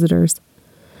locals and visitors.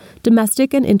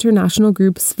 Domestic and international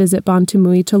groups visit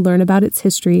Bantamui to learn about its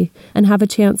history and have a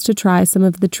chance to try some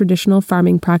of the traditional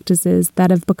farming practices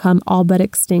that have become all but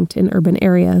extinct in urban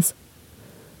areas.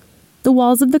 The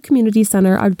walls of the community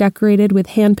center are decorated with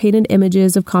hand-painted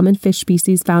images of common fish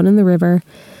species found in the river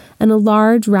and a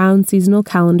large, round seasonal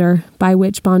calendar by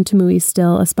which Bantamui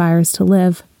still aspires to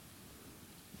live.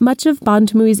 Much of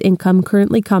Bantamui's income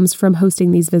currently comes from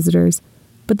hosting these visitors,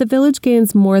 but the village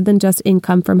gains more than just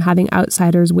income from having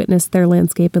outsiders witness their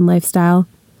landscape and lifestyle.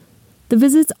 The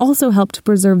visits also help to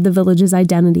preserve the village's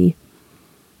identity.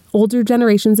 Older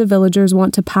generations of villagers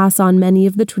want to pass on many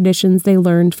of the traditions they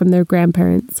learned from their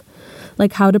grandparents,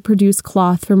 like how to produce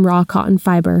cloth from raw cotton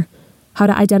fiber, how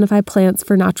to identify plants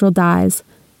for natural dyes,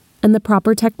 and the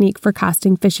proper technique for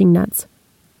casting fishing nets.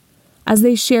 As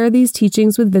they share these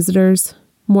teachings with visitors,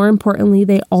 more importantly,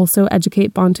 they also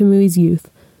educate Bantamui's youth,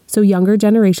 so younger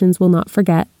generations will not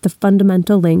forget the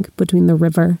fundamental link between the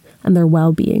river and their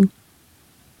well-being.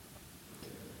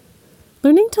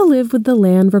 Learning to live with the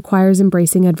land requires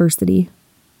embracing adversity.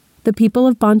 The people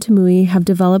of Bantamui have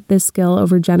developed this skill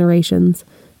over generations,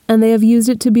 and they have used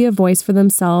it to be a voice for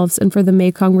themselves and for the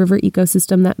Mekong River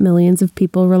ecosystem that millions of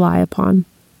people rely upon.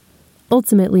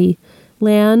 Ultimately,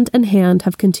 land and hand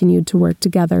have continued to work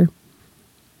together.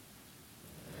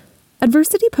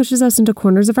 Adversity pushes us into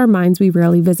corners of our minds we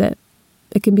rarely visit.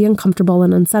 It can be uncomfortable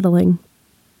and unsettling.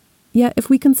 Yet, if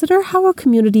we consider how a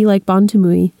community like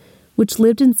Bantamui, which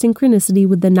lived in synchronicity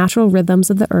with the natural rhythms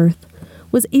of the earth,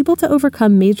 was able to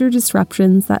overcome major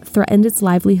disruptions that threatened its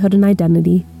livelihood and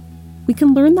identity, we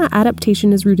can learn that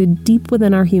adaptation is rooted deep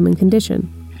within our human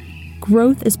condition.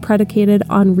 Growth is predicated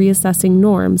on reassessing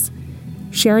norms,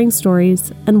 sharing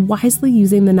stories, and wisely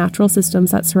using the natural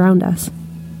systems that surround us.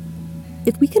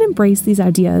 If we can embrace these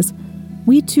ideas,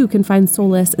 we too can find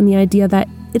solace in the idea that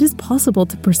it is possible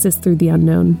to persist through the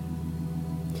unknown.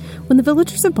 When the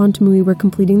villagers of Bantamui were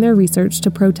completing their research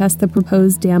to protest the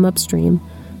proposed dam upstream,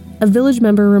 a village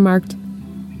member remarked,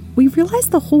 "We realize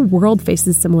the whole world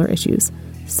faces similar issues,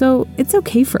 so it's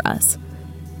okay for us.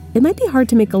 It might be hard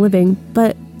to make a living,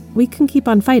 but we can keep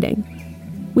on fighting.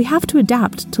 We have to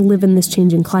adapt to live in this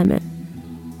changing climate.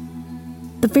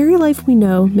 The very life we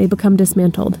know may become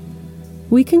dismantled.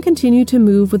 We can continue to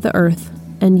move with the earth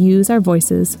and use our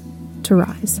voices to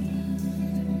rise.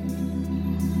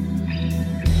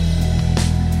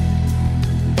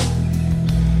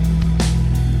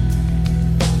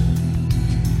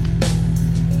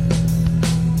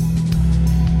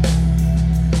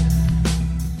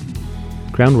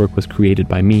 Groundwork was created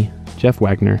by me, Jeff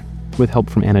Wagner, with help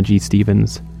from Anna G.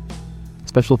 Stevens.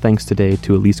 Special thanks today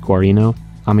to Elise Guarino,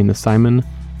 Amina Simon,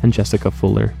 and Jessica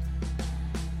Fuller.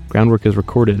 Groundwork is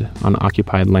recorded on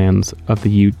occupied lands of the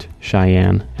Ute,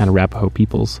 Cheyenne, and Arapaho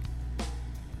peoples.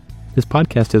 This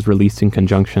podcast is released in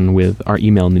conjunction with our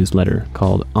email newsletter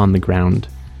called On the Ground.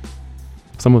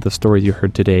 Some of the stories you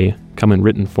heard today come in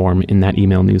written form in that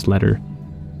email newsletter.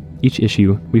 Each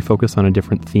issue, we focus on a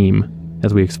different theme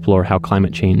as we explore how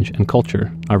climate change and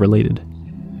culture are related.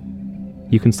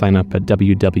 You can sign up at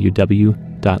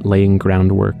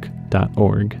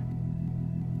www.layinggroundwork.org.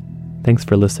 Thanks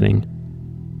for listening.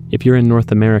 If you're in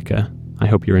North America, I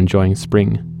hope you're enjoying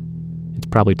spring. It's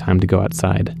probably time to go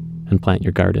outside and plant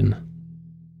your garden.